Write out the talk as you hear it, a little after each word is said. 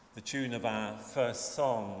The tune of our first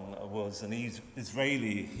song was an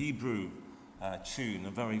Israeli Hebrew tune,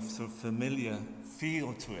 a very sort of familiar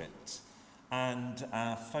feel to it. And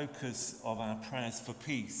our focus of our prayers for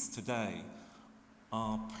peace today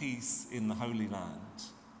are peace in the Holy Land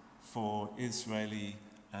for Israeli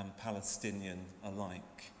and Palestinian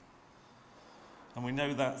alike. And we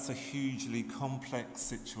know that's a hugely complex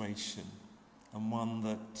situation and one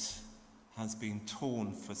that has been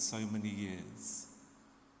torn for so many years,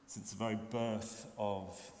 since the very birth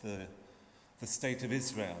of the State of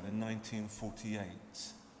Israel in 1948.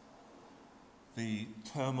 The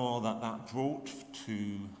turmoil that brought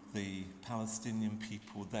to the Palestinian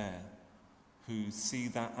people there, who see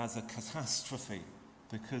that as a catastrophe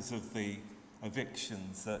because of the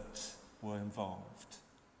evictions that were involved.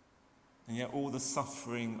 And yet all the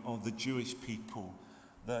suffering of the Jewish people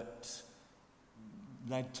that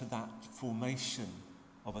led to that formation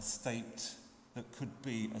of a state that could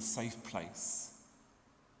be a safe place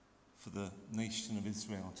for the nation of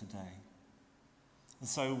Israel today. And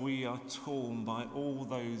so we are torn by all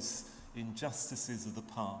those injustices of the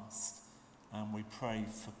past, and we pray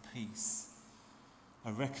for peace,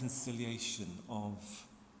 a reconciliation of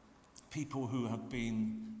people who have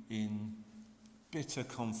been in bitter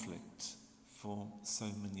conflict for so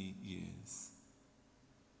many years.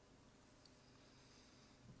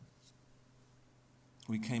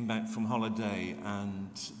 We came back from holiday and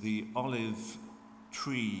the olive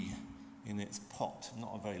tree in its pot,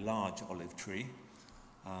 not a very large olive tree,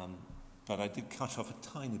 but I did cut off a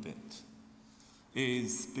tiny bit,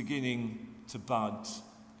 is beginning to bud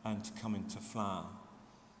and to come into flower.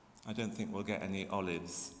 I don't think we'll get any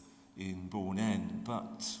olives in Bourne End,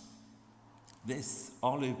 but this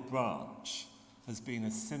olive branch has been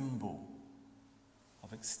a symbol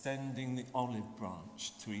of extending the olive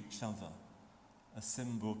branch to each other, a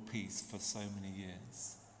symbol of peace for so many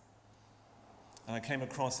years. And I came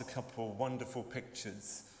across a couple of wonderful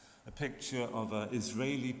pictures. A picture of an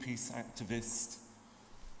Israeli peace activist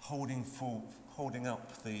holding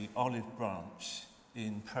up the olive branch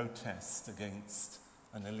in protest against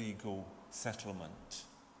an illegal settlement.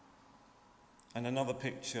 And another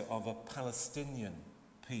picture of a Palestinian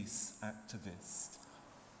peace activist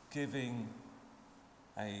giving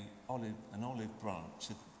an olive branch,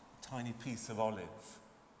 a tiny piece of olive,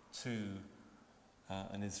 to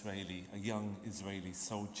a young Israeli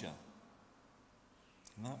soldier.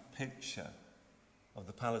 And that picture of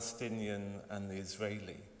the Palestinian and the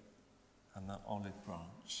Israeli and that olive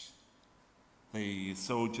branch, the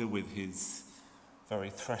soldier with his very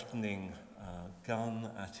threatening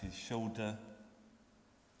gun at his shoulder,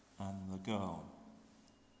 and the girl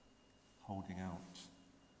holding out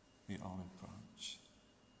the olive branch.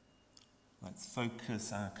 Let's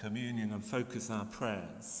focus our communion and focus our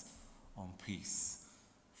prayers on peace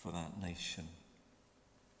for that nation.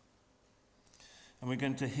 And we're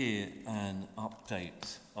going to hear an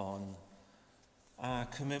update on our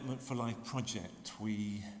Commitment for Life project.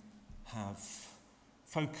 We have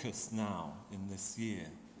focused now in this year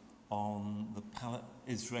on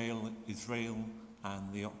Israel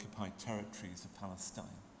and the occupied territories of Palestine.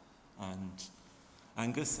 And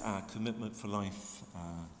Angus, our Commitment for Life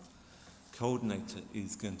coordinator,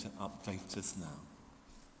 is going to update us now.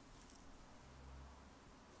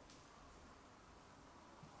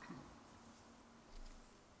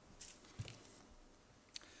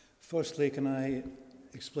 Firstly, can I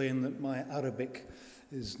explain that my Arabic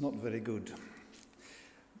is not very good.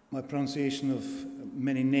 My pronunciation of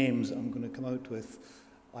many names I'm going to come out with,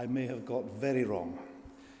 I may have got very wrong.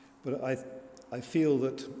 But I feel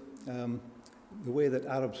that the way that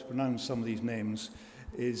Arabs pronounce some of these names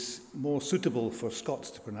is more suitable for Scots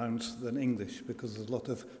to pronounce than English, because there's a lot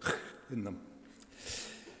of in them.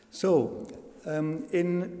 So,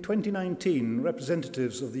 in 2019,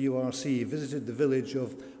 representatives of the URC visited the village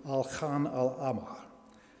of Al Khan Al Ahmar.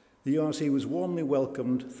 The URC was warmly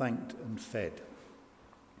welcomed, thanked and fed.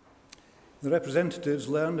 The representatives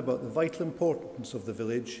learned about the vital importance of the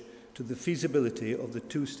village to the feasibility of the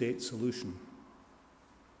two-state solution.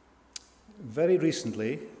 Very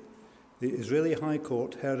recently, the Israeli High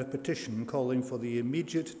Court heard a petition calling for the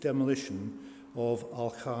immediate demolition of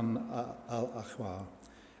Al Khan Al Ahmar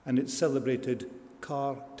and its celebrated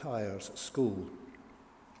Car Tires School.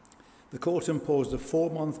 The court imposed a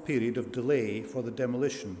 4-month period of delay for the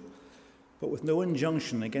demolition, but with no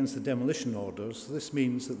injunction against the demolition orders, this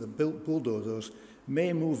means that the bulldozers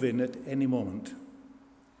may move in at any moment.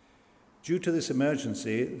 Due to this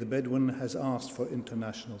emergency, the Bedouin has asked for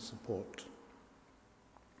international support.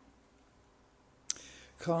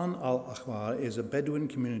 Khan al-Ahmar is a Bedouin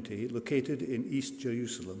community located in East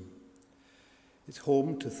Jerusalem. It's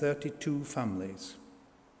home to 32 families,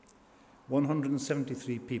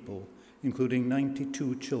 173 people, including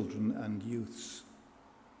 92 children and youths.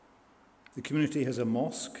 The community has a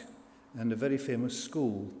mosque and a very famous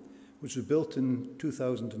school, which was built in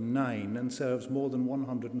 2009 and serves more than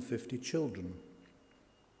 150 children.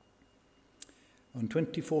 On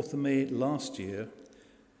 24th of May last year,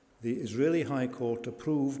 the Israeli High Court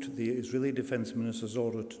approved the Israeli Defense Minister's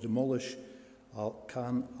order to demolish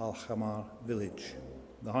Khan al-Hamar village.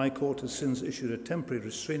 The High Court has since issued a temporary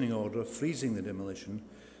restraining order freezing the demolition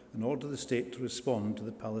and ordered the state to respond to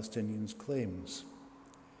the Palestinians' claims.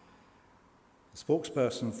 A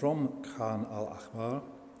spokesperson from Khan al-Ahmar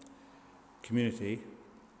community,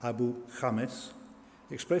 Abu Khamis,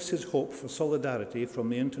 expressed his hope for solidarity from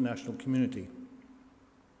the international community.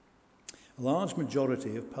 A large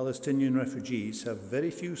majority of Palestinian refugees have very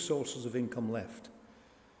few sources of income left.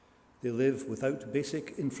 They live without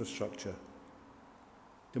basic infrastructure.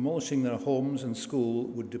 Demolishing their homes and school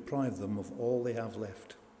would deprive them of all they have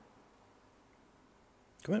left.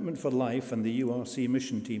 Commitment for Life and the URC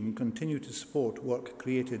mission team continue to support work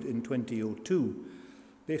created in 2002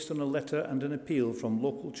 based on a letter and an appeal from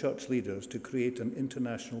local church leaders to create an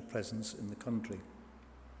international presence in the country.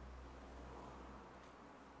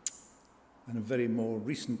 And a very more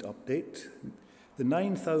recent update, the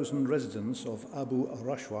 9,000 residents of Abu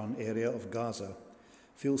Rashwan area of Gaza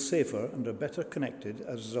feel safer and are better connected as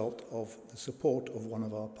a result of the support of one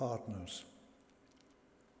of our partners.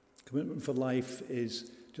 Commitment for Life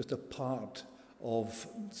is just a part of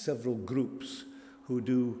several groups who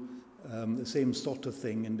do the same sort of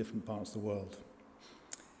thing in different parts of the world.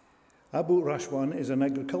 Abu Rashwan is an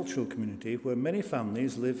agricultural community where many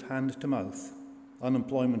families live hand to mouth.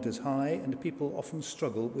 Unemployment is high and people often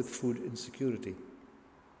struggle with food insecurity.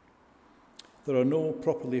 There are no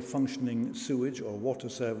properly functioning sewage or water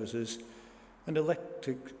services, and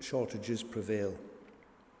electric shortages prevail.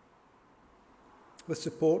 With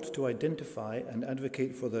support to identify and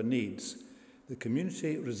advocate for their needs, the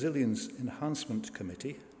Community Resilience Enhancement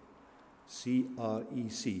Committee,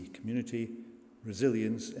 CREC, Community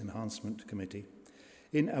Resilience Enhancement Committee,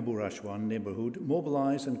 in Abu Rashwan neighbourhood,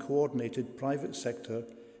 mobilised and coordinated private sector,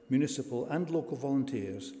 municipal and local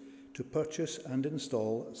volunteers to purchase and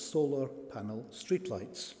install solar panel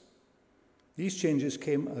streetlights. These changes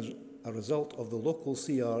came as a result of the local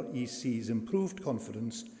CREC's improved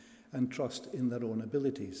confidence and trust in their own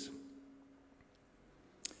abilities.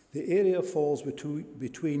 The area falls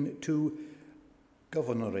between two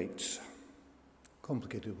governorates,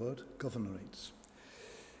 complicated word, governorates.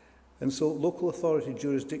 And so local authority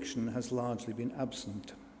jurisdiction has largely been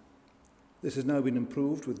absent. This has now been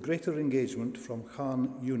improved with greater engagement from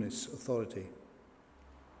Khan Yunis Authority.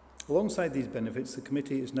 Alongside these benefits, the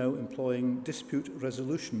committee is now employing dispute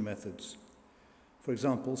resolution methods. For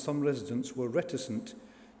example, some residents were reticent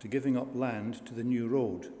to giving up land to the new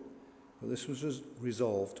road, but this was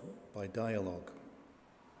resolved by dialogue.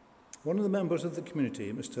 One of the members of the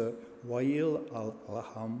community, Mr. Wail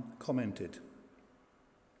Al-Aham, commented,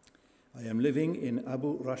 "I am living in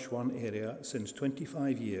Abu Rashwan area since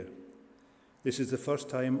 25 years. This is the first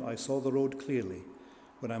time I saw the road clearly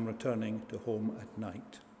when I'm returning to home at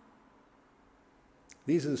night."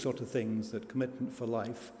 These are the sort of things that Commitment for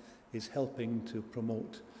Life is helping to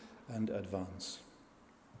promote and advance.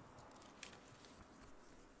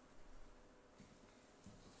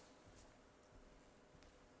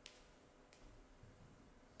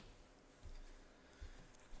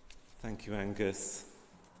 Thank you, Angus.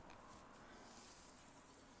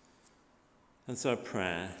 And so a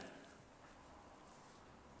prayer.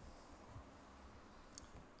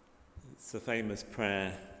 It's a famous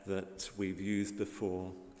prayer that we've used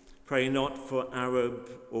before. Pray not for Arab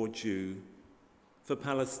or Jew, for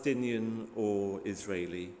Palestinian or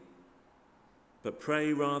Israeli, but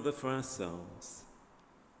pray rather for ourselves,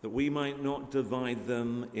 that we might not divide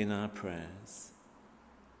them in our prayers,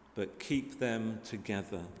 but keep them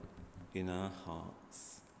together in our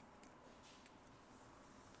hearts.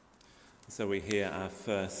 So we hear our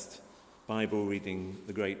first Bible reading,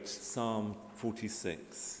 the great Psalm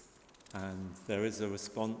 46, and there is a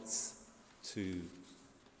response to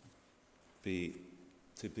be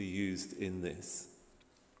used in this.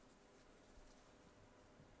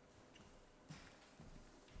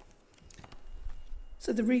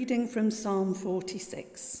 So the reading from Psalm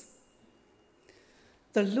 46.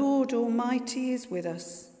 The Lord Almighty is with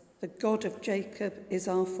us. The God of Jacob is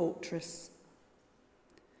our fortress.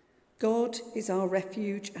 God is our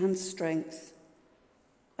refuge and strength,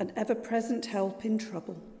 an ever-present help in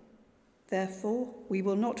trouble. Therefore, we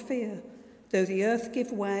will not fear, though the earth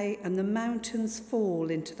give way and the mountains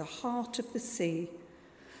fall into the heart of the sea,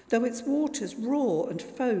 though its waters roar and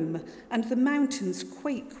foam and the mountains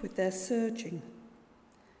quake with their surging.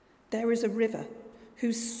 There is a river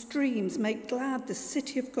whose streams make glad the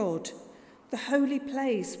city of God, the holy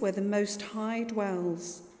place where the Most High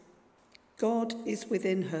dwells. God is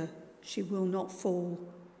within her, she will not fall.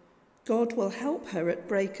 God will help her at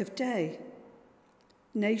break of day.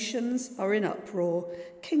 Nations are in uproar,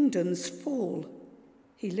 kingdoms fall.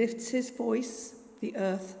 He lifts his voice, the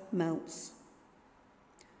earth melts.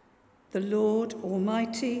 The Lord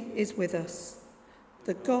Almighty is with us.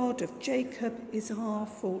 The God of Jacob is our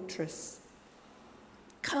fortress.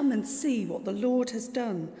 Come and see what the Lord has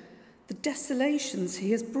done, the desolations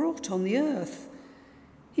he has brought on the earth.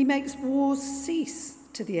 He makes wars cease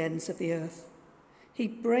to the ends of the earth. He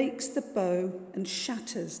breaks the bow and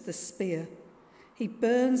shatters the spear. He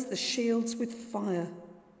burns the shields with fire.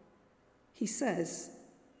 He says,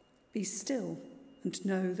 "Be still and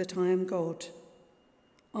know that I am God.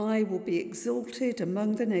 I will be exalted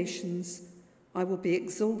among the nations. I will be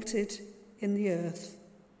exalted in the earth."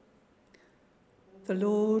 The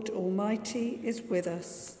Lord Almighty is with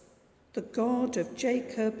us. The God of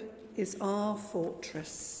Jacob is our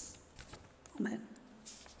fortress. Amen.